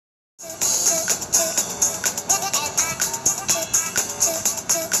What's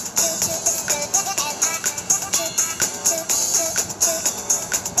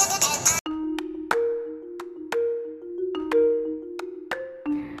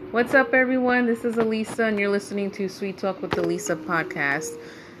up, everyone? This is Elisa, and you're listening to Sweet Talk with Elisa podcast.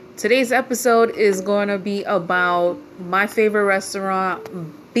 Today's episode is going to be about my favorite restaurant,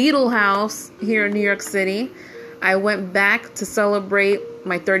 Beetle House, here in New York City. I went back to celebrate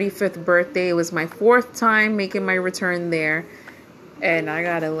my 35th birthday. It was my fourth time making my return there, and I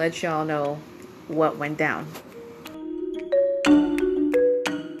gotta let y'all know what went down.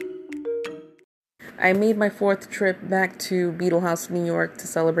 I made my fourth trip back to Beetle House, New York to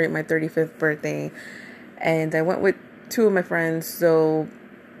celebrate my 35th birthday. And I went with two of my friends. So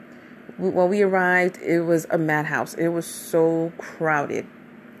when we arrived, it was a madhouse. It was so crowded.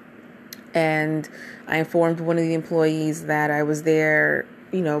 And I informed one of the employees that I was there,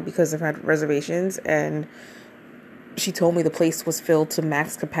 because I've had reservations. And she told me the place was filled to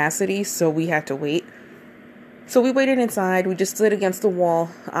max capacity, so we had to wait. So we waited inside. We just stood against the wall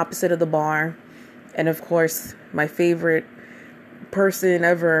opposite of the bar. And of course, my favorite person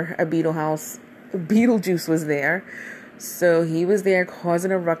ever at Beetle House, Beetlejuice, was there. So he was there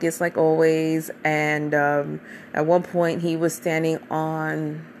causing a ruckus like always. And at one point, he was standing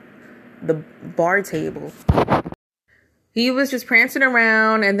on the bar table. He was just prancing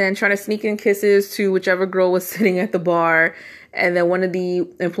around and then trying to sneak in kisses to whichever girl was sitting at the bar. And then one of the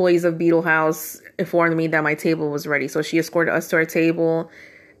employees of Beetle House informed me that my table was ready. So she escorted us to our table.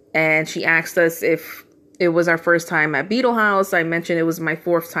 And she asked us if it was our first time at Beetle House. I mentioned it was my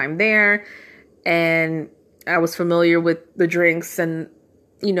fourth time there. And I was familiar with the drinks and,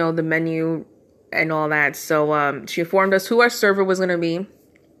 the menu and all that. So she informed us who our server was going to be,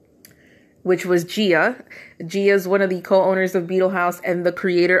 which was Gia. Gia is one of the co-owners of Beetle House and the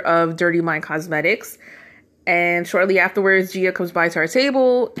creator of Dirty Mind Cosmetics. And shortly afterwards, Gia comes by to our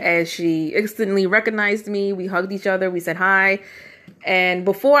table and she instantly recognized me. We hugged each other. We said hi. And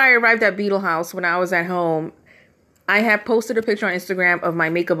before I arrived at Beetle House, when I was at home, I had posted a picture on Instagram of my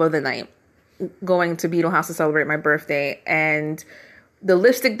makeup of the night, going to Beetle House to celebrate my birthday. And the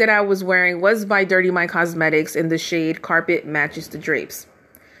lipstick that I was wearing was by Dirty Mind Cosmetics in the shade Carpet Matches the Drapes.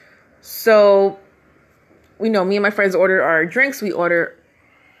 So, me and my friends ordered our drinks. We ordered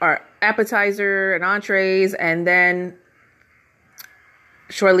our appetizer and entrees. And then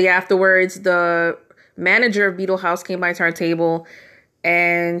shortly afterwards, the manager of Beetle House came by to our table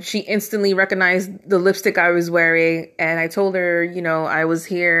and she instantly recognized the lipstick I was wearing. And I told her, I was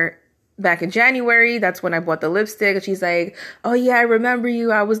here back in January. That's when I bought the lipstick. And she's like, oh yeah, I remember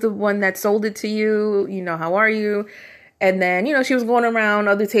you. I was the one that sold it to you. How are you? And then, she was going around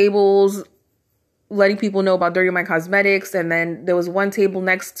other tables, letting people know about Dirty Mind Cosmetics. And then there was one table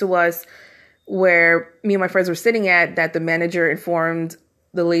next to us where me and my friends were sitting at that the manager informed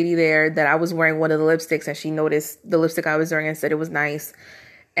the lady there that I was wearing one of the lipsticks, and she noticed the lipstick I was wearing and said it was nice.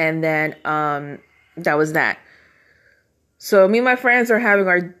 And then that was that. So me and my friends are having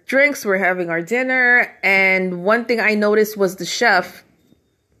our drinks, we're having our dinner, and one thing I noticed was the chef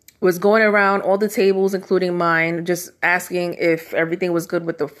was going around all the tables, including mine, just asking if everything was good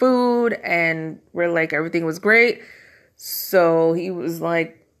with the food, and we're like, everything was great. So he was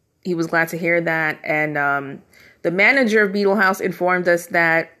glad to hear that. And the manager of Beetle House informed us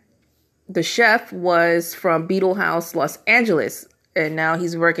that the chef was from Beetle House, Los Angeles, and now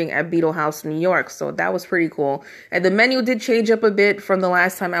he's working at Beetle House, New York. So that was pretty cool. And the menu did change up a bit from the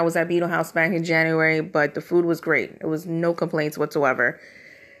last time I was at Beetle House back in January, but the food was great. It was no complaints whatsoever.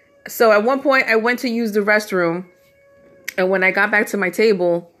 So at one point I went to use the restroom, and when I got back to my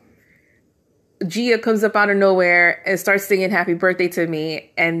table, Gia comes up out of nowhere and starts singing happy birthday to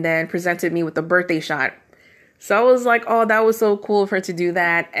me and then presented me with a birthday shot. So I was like, oh, that was so cool of her to do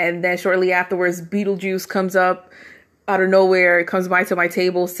that. And then shortly afterwards, Beetlejuice comes up out of nowhere, comes by to my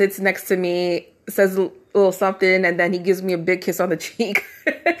table, sits next to me, says a little something, and then he gives me a big kiss on the cheek.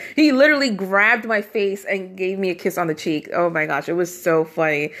 He literally grabbed my face and gave me a kiss on the cheek. Oh my gosh, it was so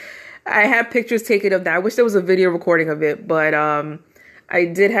funny. I have pictures taken of that. I wish there was a video recording of it, but I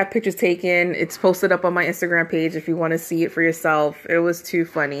did have pictures taken. It's posted up on my Instagram page if you want to see it for yourself. It was too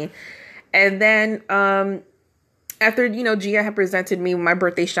funny. And then after, Gia had presented me with my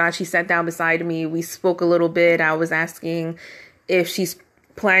birthday shot, she sat down beside me. We spoke a little bit. I was asking if she's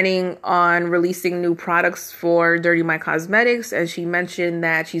planning on releasing new products for Dirty Mind Cosmetics. And she mentioned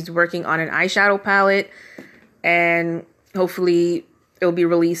that she's working on an eyeshadow palette. And hopefully it'll be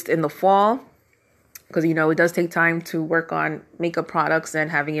released in the fall. Because, it does take time to work on makeup products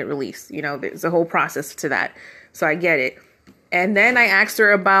and having it released. There's a whole process to that. So I get it. And then I asked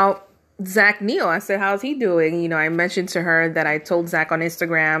her about Zach Neal. I said, how's he doing? You know, I mentioned to her that I told Zach on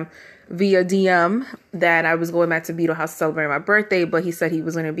Instagram via DM that I was going back to Beetle House to celebrate my birthday, but he said he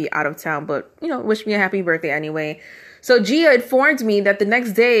was going to be out of town, but, you know, wish me a happy birthday anyway. So Gia informed me that the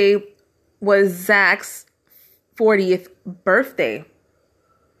next day was Zach's 40th birthday.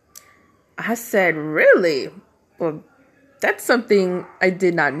 I said, really? Well, that's something I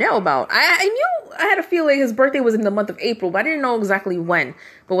did not know about. I knew, I had a feeling his birthday was in the month of April, but I didn't know exactly when.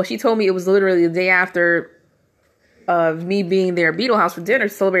 But when she told me it was literally the day after of me being there at Beetle House for dinner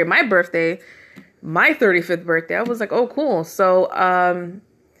to celebrate my birthday, my 35th birthday, I was like, oh, cool. So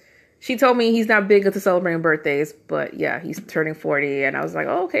she told me he's not big into celebrating birthdays, but yeah, he's turning 40. And I was like,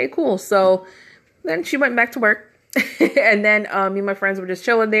 oh, okay, cool. So then she went back to work. And then me and my friends were just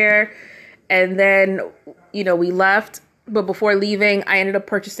chilling there. And then, you know, we left. But before leaving, I ended up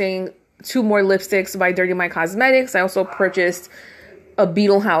purchasing 2 more lipsticks by Dirty My Cosmetics. I also purchased a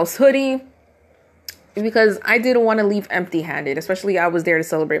Beetle House hoodie because I didn't want to leave empty-handed, especially I was there to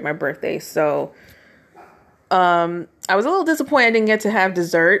celebrate my birthday. So I was a little disappointed I didn't get to have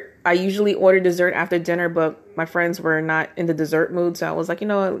dessert. I usually order dessert after dinner, but my friends were not in the dessert mood. So I was like, you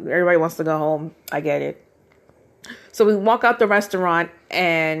know what? Everybody wants to go home. I get it. So we walk out the restaurant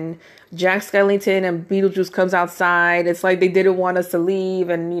and Jack Skellington and Beetlejuice comes outside. It's like they didn't want us to leave.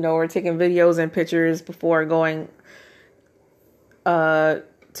 And, you know, we're taking videos and pictures before going to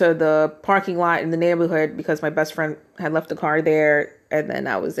the parking lot in the neighborhood because my best friend had left the car there. And then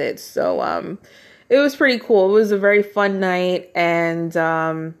that was it. So it was pretty cool. It was a very fun night.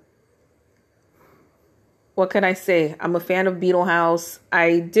 And what can I say? I'm a fan of Beetle House.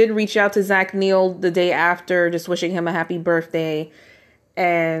 I did reach out to Zach Neal the day after, just wishing him a happy birthday.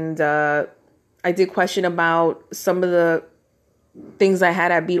 And I did question about some of the things I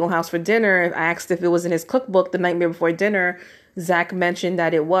had at Beetle House for dinner. I asked if it was in his cookbook the night before dinner. Zach mentioned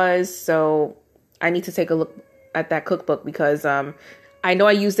that it was. So I need to take a look at that cookbook because I know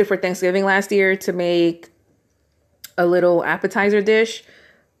I used it for Thanksgiving last year to make a little appetizer dish.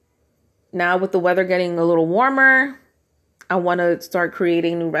 Now with the weather getting a little warmer, I want to start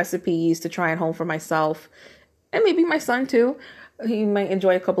creating new recipes to try at home for myself and maybe my son too. He might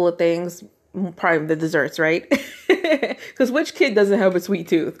enjoy a couple of things, probably the desserts, right? Because which kid doesn't have a sweet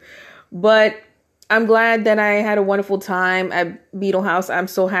tooth? But I'm glad that I had a wonderful time at Beetle House. I'm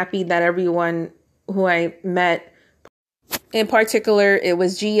so happy that everyone who I met, in particular, it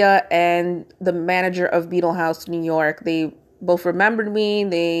was Gia and the manager of Beetle House New York. They both remembered me.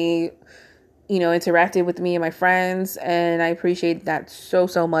 They, you know, interacted with me and my friends. And I appreciate that so,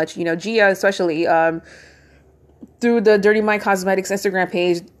 so much. You know, Gia, especially, through the Dirty My Cosmetics Instagram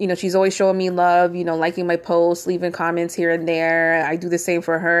page, you know, she's always showing me love, you know, liking my posts, leaving comments here and there. I do the same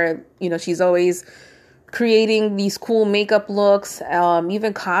for her. You know, she's always creating these cool makeup looks,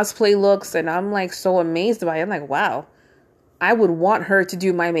 even cosplay looks. And I'm like so amazed by it. I'm like, wow, I would want her to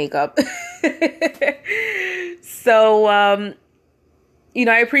do my makeup. So, you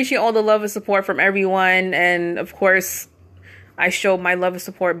know, I appreciate all the love and support from everyone. And of course, I show my love and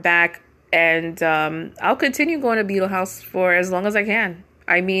support back. And I'll continue going to Beetle House for as long as I can.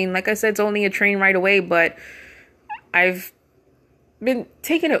 I mean, like I said, it's only a train ride away, but I've been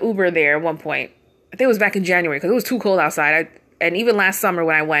taking an Uber there at one point. I think it was back in January because it was too cold outside. And even last summer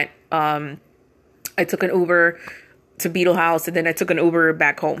when I went, I took an Uber to Beetle House and then I took an Uber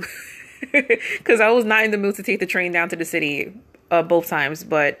back home because I was not in the mood to take the train down to the city both times.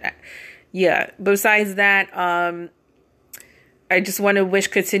 But yeah, besides that, I just want to wish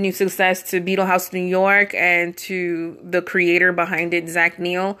continued success to Beetle House New York and to the creator behind it, Zach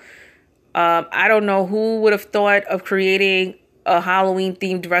Neal. I don't know who would have thought of creating a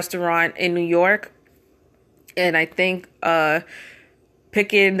Halloween-themed restaurant in New York. And I think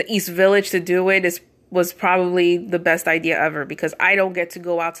picking the East Village to do it was probably the best idea ever because I don't get to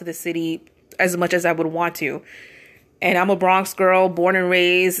go out to the city as much as I would want to. And I'm a Bronx girl, born and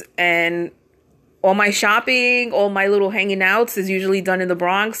raised, and all my shopping, all my little hanging outs is usually done in the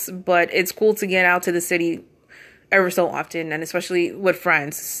Bronx, but it's cool to get out to the city ever so often, and especially with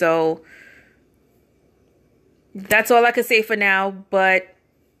friends. So that's all I can say for now, but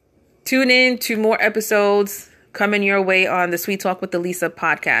tune in to more episodes coming your way on the Sweet Talk with Elisa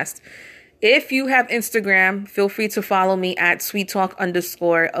podcast. If you have Instagram, feel free to follow me at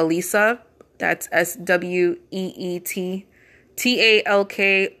sweettalk_Elisa. That's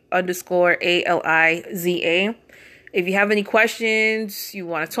SWEETTALK_ALIZA. If you have any questions, you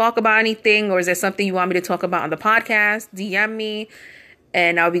want to talk about anything, or is there something you want me to talk about on the podcast, DM me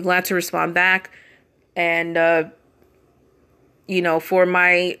and I'll be glad to respond back. And, you know, for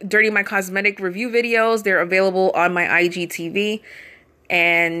my Dirty My Cosmetic review videos, they're available on my IGTV.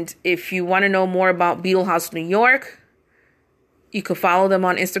 And if you want to know more about Beetle House New York, you can follow them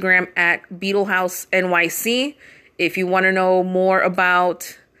on Instagram at Beetle House NYC. If you want to know more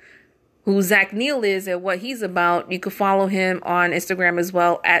about who Zach Neil is and what he's about, you can follow him on Instagram as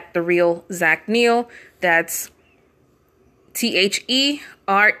well at The Real Zach Neil. That's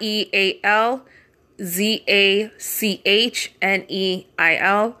TheRealZachNeil.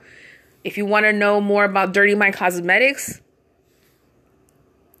 If you want to know more about Dirty Mind Cosmetics,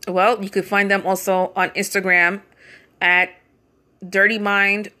 well, you can find them also on Instagram at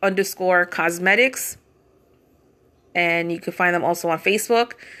DirtyMind_cosmetics. And you can find them also on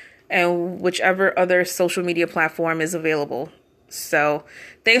Facebook and whichever other social media platform is available. So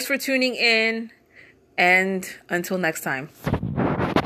thanks for tuning in, and until next time.